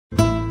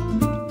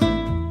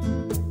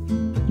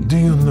Do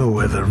you know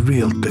where the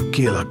real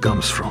tequila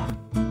comes from?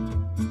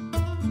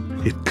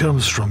 It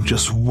comes from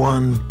just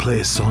one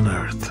place on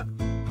earth.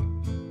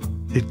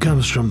 It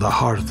comes from the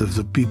heart of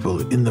the people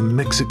in the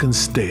Mexican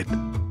state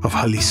of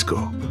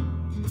Jalisco.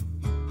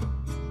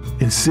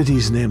 In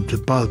cities named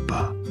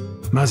Tepalpa,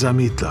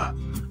 Mazamitla,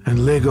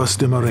 and Lagos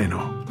de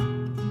Moreno,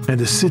 and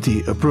a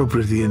city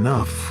appropriately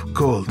enough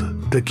called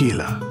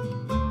Tequila,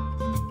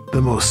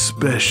 the most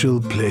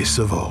special place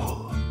of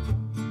all.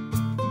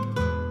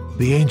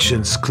 The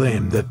ancients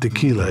claimed that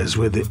tequila is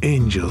where the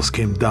angels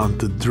came down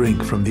to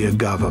drink from the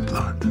agave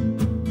plant.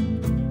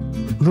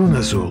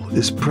 Lunazul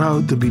is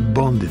proud to be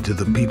bonded to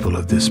the people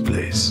of this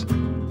place,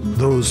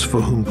 those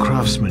for whom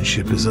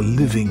craftsmanship is a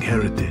living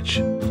heritage.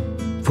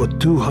 For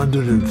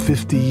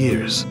 250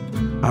 years,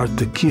 our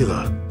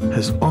tequila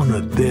has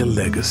honored their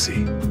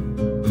legacy.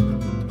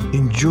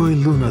 Enjoy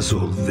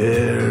Lunazul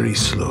very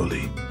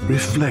slowly,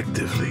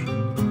 reflectively,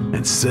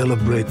 and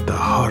celebrate the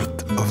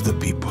heart of the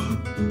people.